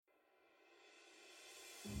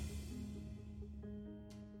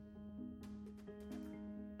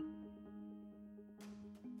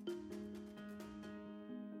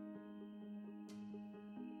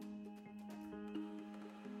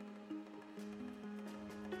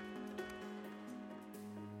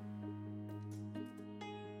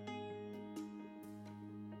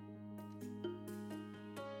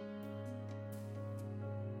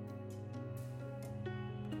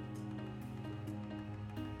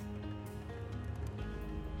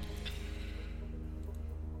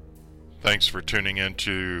Thanks for tuning in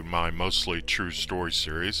to my mostly true story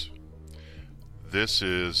series. This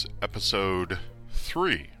is episode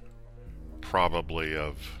 3, probably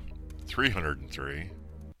of 303.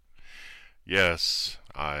 Yes,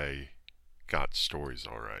 I got stories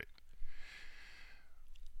alright.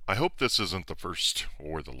 I hope this isn't the first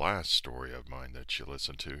or the last story of mine that you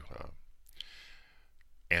listen to.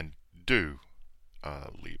 And do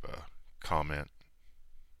leave a comment,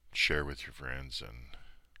 share with your friends, and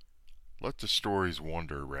let the stories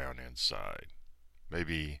wander around inside.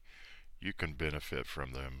 Maybe you can benefit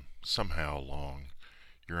from them somehow along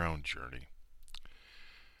your own journey.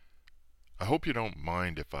 I hope you don't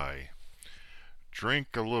mind if I drink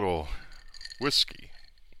a little whiskey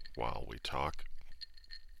while we talk.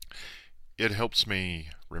 It helps me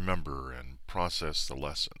remember and process the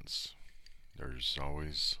lessons. There's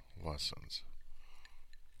always lessons.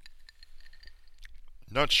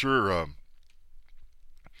 Not sure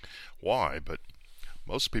why, but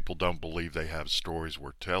most people don't believe they have stories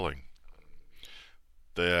worth telling.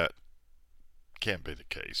 That can't be the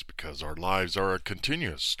case because our lives are a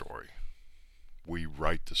continuous story. We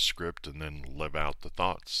write the script and then live out the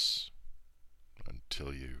thoughts.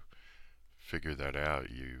 Until you figure that out,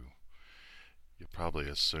 you probably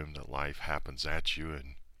assume that life happens at you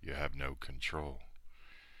and you have no control.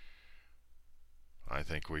 I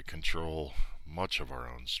think we control much of our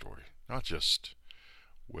own story, not just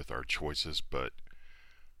with our choices, but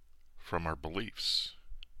from our beliefs.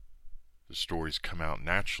 The stories come out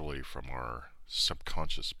naturally from our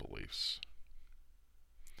subconscious beliefs.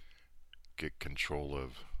 Get control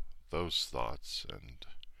of those thoughts and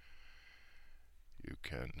you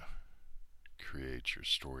can create your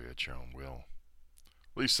story at your own will.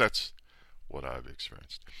 At least that's what I've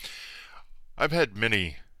experienced. I've had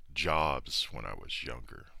many jobs when I was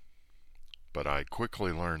younger, but I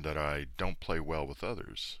quickly learned that I don't play well with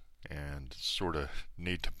others and sort of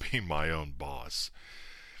need to be my own boss.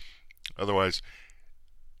 Otherwise,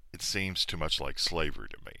 it seems too much like slavery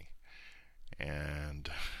to me. And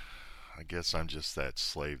I guess I'm just that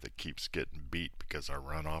slave that keeps getting beat because I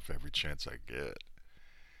run off every chance I get.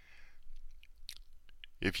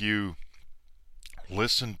 If you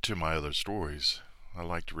listen to my other stories, I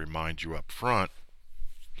like to remind you up front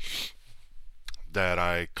that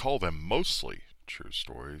I call them mostly true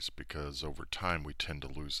stories because over time we tend to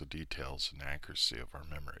lose the details and accuracy of our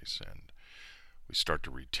memories, and we start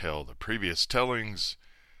to retell the previous tellings,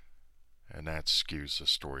 and that skews the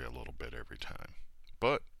story a little bit every time.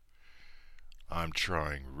 But I'm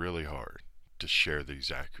trying really hard to share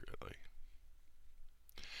these accurately.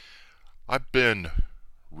 I've been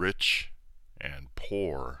rich and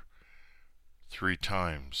poor 3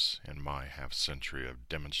 times in my half-century of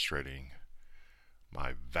demonstrating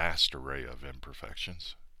my vast array of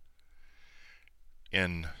imperfections.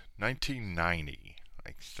 In 1990,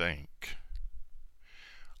 I think,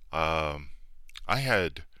 I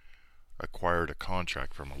had acquired a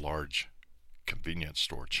contract from a large convenience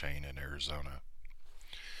store chain in Arizona.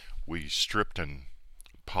 We stripped and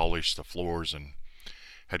polished the floors and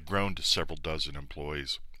had grown to several dozen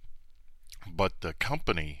employees. But the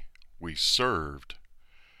company we served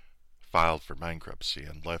filed for bankruptcy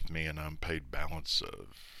and left me an unpaid balance of,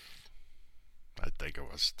 I think it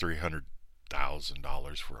was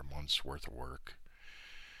 $300,000 for a month's worth of work.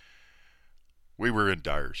 We were in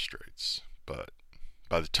dire straits, but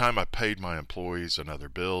by the time I paid my employees and other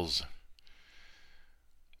bills,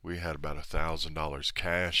 we had about $1,000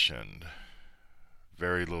 cash and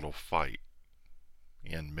very little fight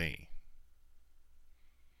in me.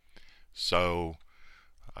 So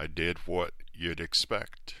I did what you'd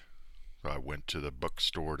expect. I went to the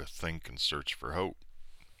bookstore to think and search for hope.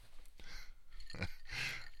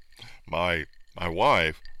 My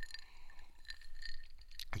wife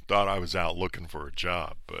thought I was out looking for a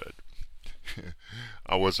job, but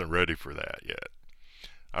I wasn't ready for that yet.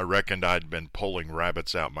 I reckoned I'd been pulling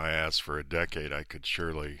rabbits out my ass for a decade. I could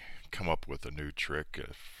surely come up with a new trick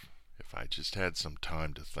if I just had some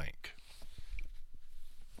time to think.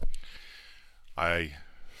 I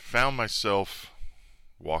found myself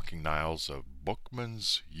walking the aisles of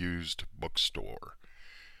Bookman's used bookstore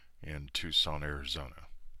in Tucson, Arizona.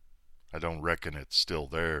 I don't reckon it's still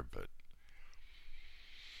there, but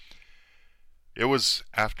it was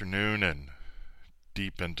afternoon and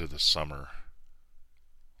deep into the summer.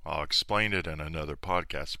 I'll explain it in another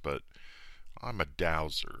podcast, but I'm a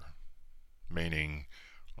dowser, meaning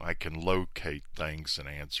I can locate things and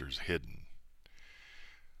answers hidden.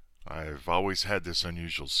 I've always had this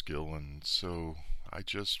unusual skill, and so I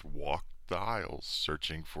just walked the aisles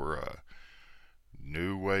searching for a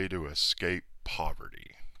new way to escape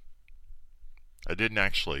poverty. I didn't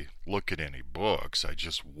actually look at any books. I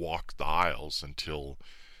just walked the aisles until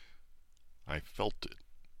I felt it.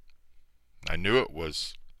 I knew it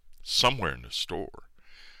was somewhere in the store.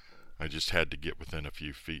 I just had to get within a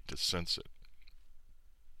few feet to sense it.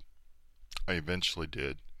 I eventually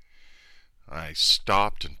did. I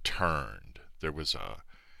stopped and turned. There was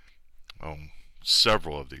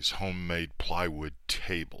several of these homemade plywood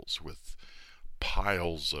tables with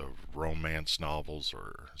piles of romance novels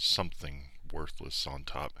or something worthless on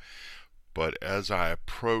top. But as I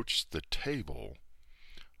approached the table,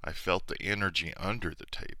 I felt the energy under the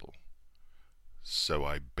table. So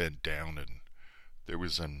I bent down and there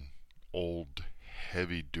was an old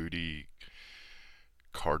heavy-duty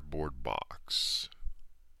cardboard box,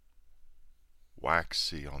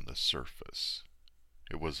 waxy on the surface.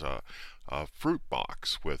 It was a fruit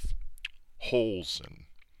box with holes and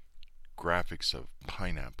graphics of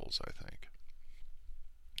pineapples, I think.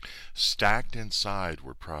 Stacked inside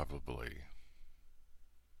were probably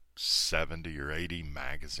 70 or 80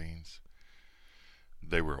 magazines.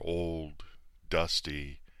 They were old,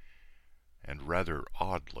 dusty, and rather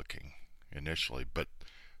odd-looking initially, but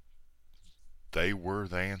they were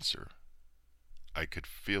the answer. I could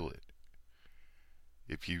feel it.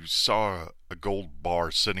 If you saw a gold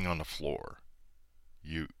bar sitting on the floor,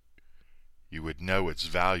 you would know its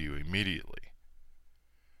value immediately.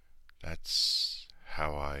 That's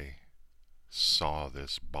how I saw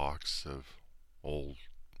this box of old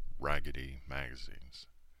raggedy magazines.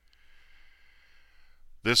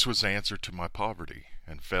 This was the answer to my poverty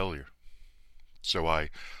and failure. So I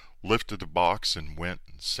lifted the box and went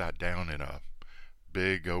and sat down in a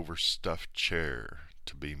big overstuffed chair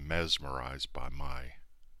to be mesmerized by my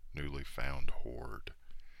newly found hoard.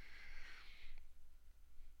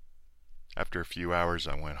 After a few hours,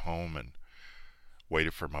 I went home and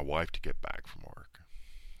waited for my wife to get back from work.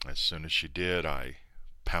 As soon as she did, I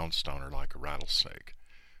pounced on her like a rattlesnake,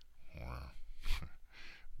 or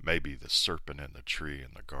maybe the serpent in the tree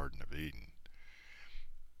in the Garden of Eden.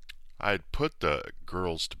 I had put the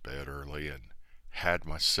girls to bed early and had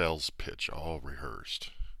my sales pitch all rehearsed.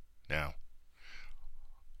 Now,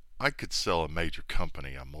 I could sell a major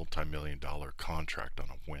company a multi-million-dollar contract on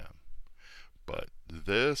a whim, but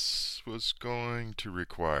this was going to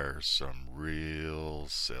require some real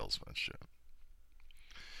salesmanship.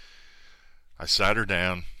 I sat her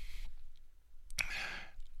down,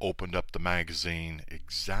 opened up the magazine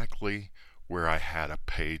exactly where I had a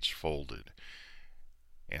page folded,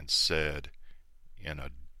 and said in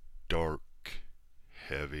a dark,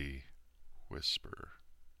 heavy whisper,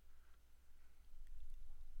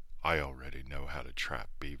 "I already know how to trap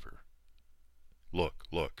beaver.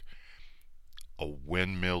 Look, a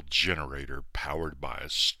windmill generator powered by a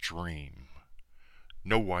stream,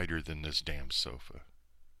 no wider than this damn sofa."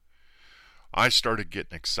 I started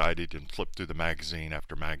getting excited and flipped through the magazine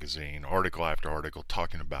after magazine, article after article,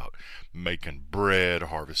 talking about making bread,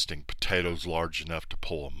 harvesting potatoes large enough to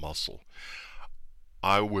pull a mussel.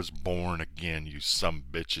 I was born again, you some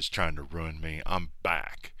bitches trying to ruin me. I'm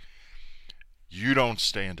back. You don't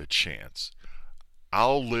stand a chance.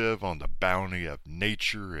 I'll live on the bounty of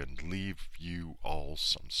nature and leave you all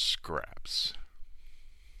some scraps.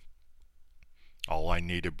 All I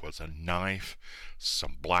needed was a knife,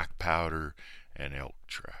 some black powder, and elk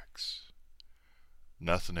tracks.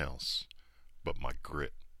 Nothing else but my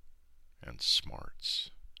grit and smarts.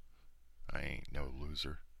 I ain't no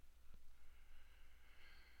loser.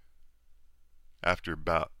 After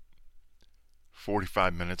about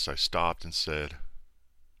 45 minutes, I stopped and said,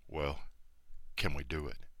 "Well, can we do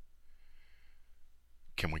it?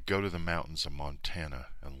 Can we go to the mountains of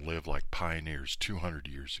Montana and live like pioneers 200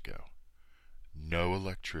 years ago? No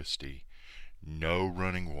electricity, no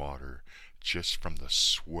running water, just from the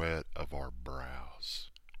sweat of our brows.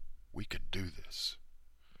 We could do this."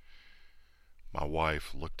 My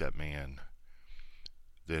wife looked at me and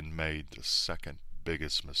then made the second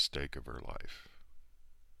biggest mistake of her life.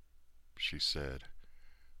 She said,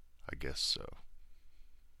 "I guess so."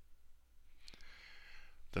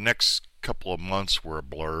 The next couple of months were a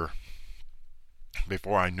blur.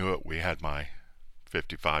 Before I knew it, we had my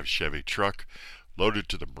 55 Chevy truck loaded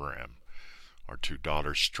to the brim, our two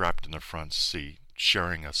daughters strapped in the front seat,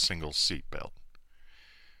 sharing a single seat belt.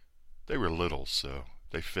 They were little, so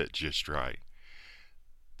they fit just right.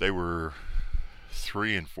 They were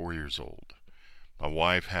 3 and 4 years old. My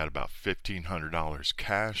wife had about $1,500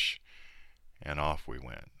 cash, and off we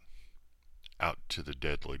went, out to the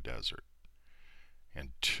deadly desert,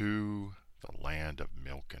 and to the land of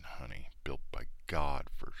milk and honey, built by God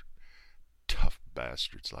for tough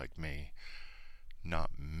bastards like me,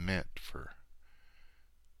 not meant for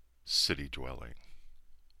city dwelling.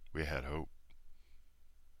 We had hope.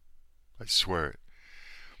 I swear it.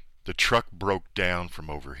 The truck broke down from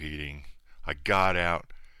overheating. I got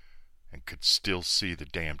out and could still see the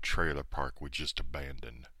damn trailer park we just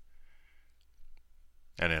abandoned.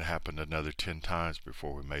 And it happened another 10 times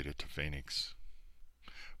before we made it to Phoenix.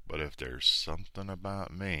 But if there's something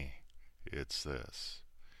about me, it's this.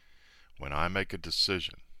 When I make a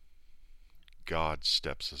decision, God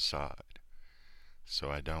steps aside,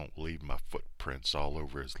 so I don't leave my footprints all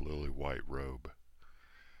over his lily white robe.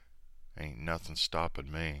 Ain't nothing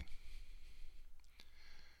stopping me.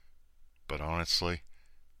 But honestly,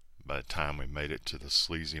 by the time we made it to the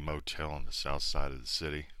sleazy motel on the south side of the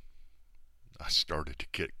city, I started to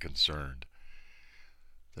get concerned.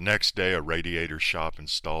 The next day, a radiator shop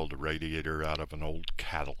installed a radiator out of an old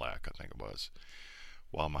Cadillac, I think it was,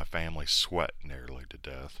 while my family sweat nearly to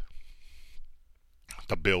death.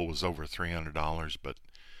 The bill was over $300, but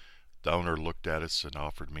the owner looked at us and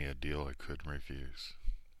offered me a deal I couldn't refuse.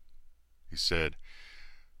 He said,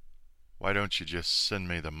 "Why don't you just send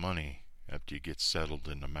me the money after you get settled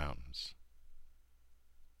in the mountains?"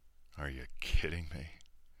 Are you kidding me?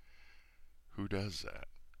 Who does that?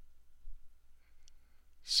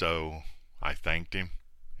 So I thanked him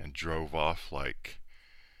and drove off like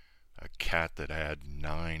a cat that had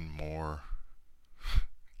 9 more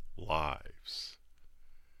lives.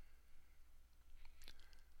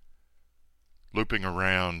 Looping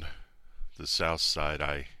around the south side,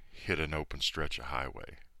 I hit an open stretch of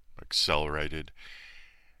highway, accelerated,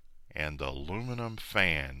 and the aluminum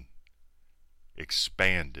fan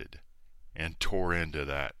expanded and tore into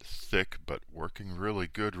that thick but working really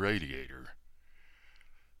good radiator.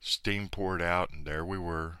 Steam poured out, and there we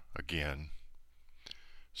were again,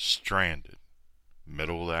 stranded,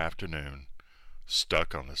 middle of the afternoon,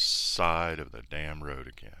 stuck on the side of the damn road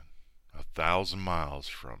again, 1,000 miles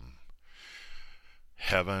from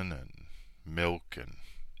heaven and milk and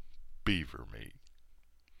beaver meat.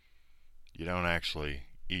 You don't actually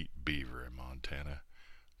eat beaver in Montana,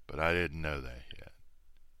 but I didn't know that yet.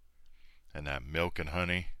 And that milk and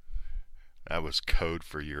honey, that was code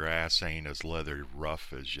for your ass ain't as leather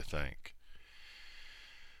rough as you think.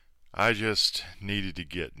 I just needed to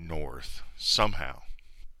get north, somehow.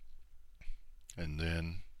 And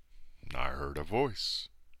then I heard a voice.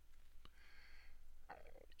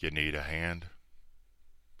 "You need a hand?"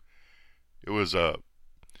 It was a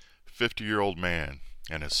 50-year-old man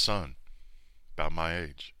and his son, about my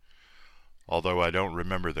age. Although I don't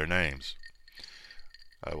remember their names,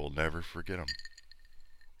 I will never forget them.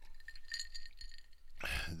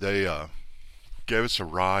 They gave us a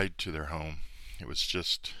ride to their home. It was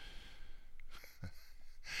just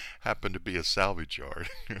happened to be a salvage yard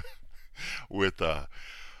with a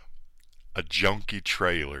junky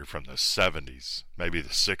trailer from the 70s, maybe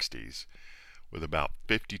the 60s, with about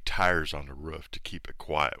 50 tires on the roof to keep it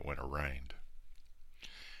quiet when it rained.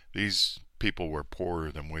 These people were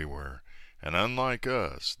poorer than we were, and unlike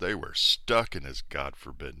us, they were stuck in this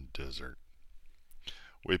God-forbidden desert.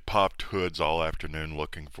 We popped hoods all afternoon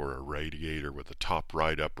looking for a radiator with a top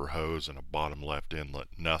right upper hose and a bottom left inlet.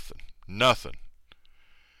 Nothing.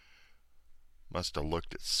 Must have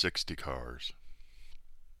looked at 60 cars.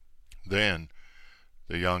 Then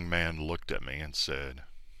the young man looked at me and said,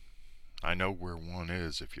 "I know where one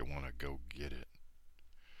is if you want to go get it."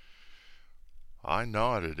 I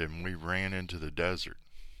nodded and we ran into the desert,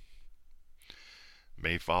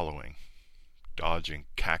 me following, dodging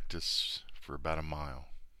cactus for about a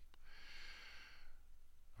mile,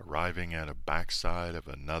 arriving at a backside of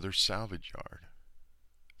another salvage yard,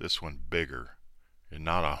 this one bigger, and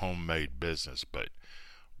not a homemade business, but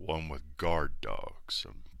one with guard dogs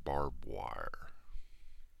and barbed wire,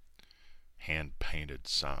 hand-painted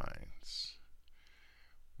signs.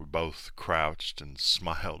 We both crouched and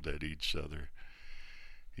smiled at each other.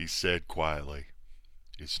 He said quietly,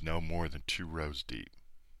 "It's no more than 2 rows deep,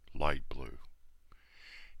 light blue."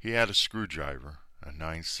 He had a screwdriver, a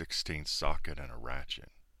 9/16 socket, and a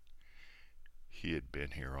ratchet. He had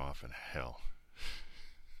been here off in hell.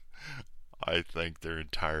 I think their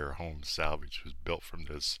entire home salvage was built from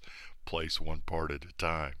this place one part at a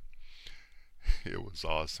time. It was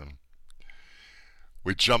awesome.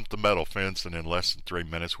 We jumped the metal fence, and in less than 3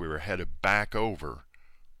 minutes we were headed back over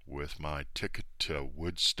with my ticket to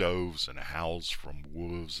wood stoves and howls from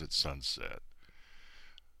wolves at sunset.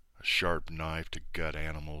 A sharp knife to gut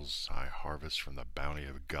animals I harvest from the bounty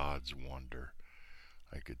of God's wonder.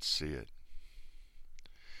 I could see it.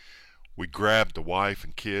 We grabbed the wife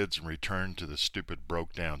and kids and returned to the stupid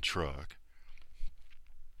broke-down truck.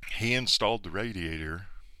 He installed the radiator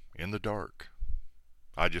in the dark.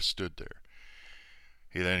 I just stood there.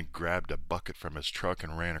 He then grabbed a bucket from his truck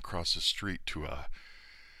and ran across the street to a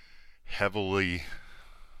heavily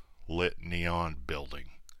lit neon building,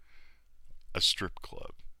 a strip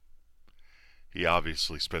club. He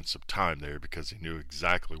obviously spent some time there because he knew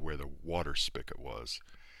exactly where the water spigot was.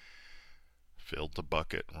 Filled the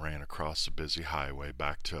bucket and ran across the busy highway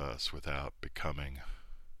back to us without becoming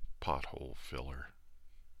pothole filler.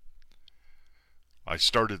 I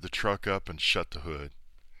started the truck up and shut the hood.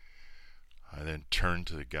 I then turned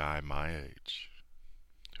to the guy my age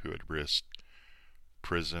who had risked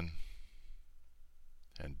prison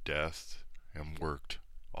and death and worked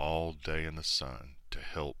all day in the sun to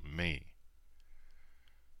help me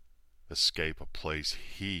escape a place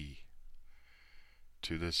he,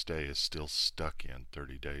 to this day, is still stuck in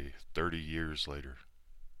 30 years later.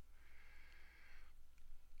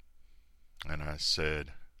 And I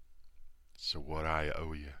said, "So what I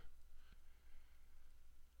owe you?"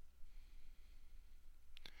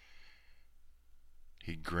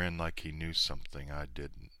 He grinned like he knew something I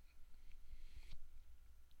didn't.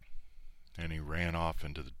 And he ran off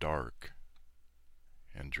into the dark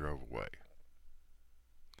and drove away.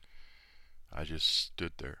 I just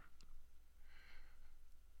stood there,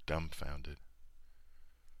 dumbfounded.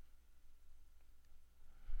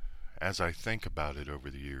 As I think about it over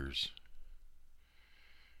the years,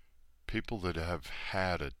 people that have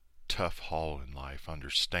had a tough haul in life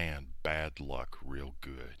understand bad luck real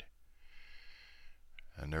good.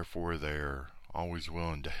 And therefore they're always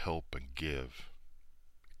willing to help and give.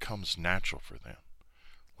 It comes natural for them,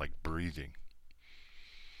 like breathing.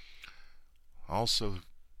 I also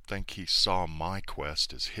think he saw my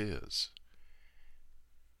quest as his.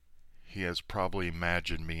 He has probably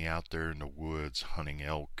imagined me out there in the woods hunting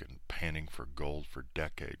elk and panning for gold for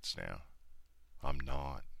decades now. I'm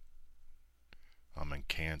not. I'm in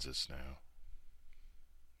Kansas now.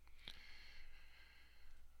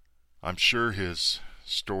 I'm sure his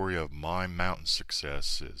story of my mountain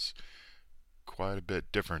success is quite a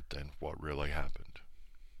bit different than what really happened.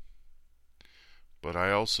 But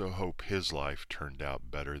I also hope his life turned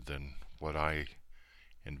out better than what I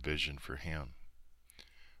envisioned for him.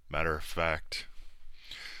 Matter of fact,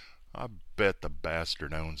 I bet the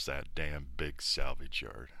bastard owns that damn big salvage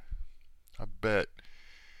yard. I bet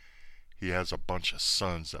he has a bunch of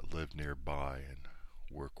sons that live nearby and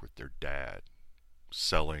work with their dad,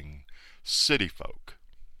 selling city folk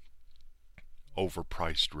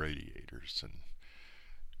overpriced radiators and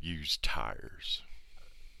used tires.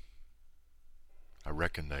 I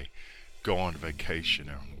reckon they go on vacation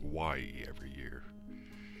in Hawaii every year.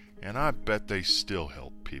 And I bet they still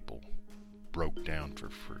help people broke down for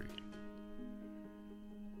free.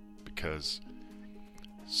 Because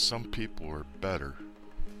some people are better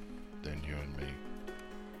than you and me.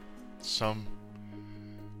 Some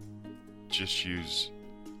just use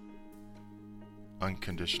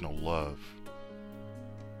unconditional love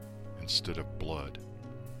instead of blood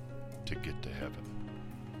to get to heaven.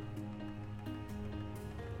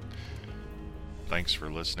 Thanks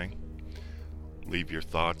for listening. Leave your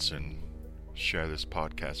thoughts and share this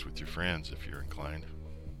podcast with your friends if you're inclined.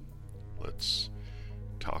 Let's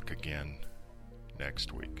talk again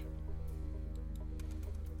next week.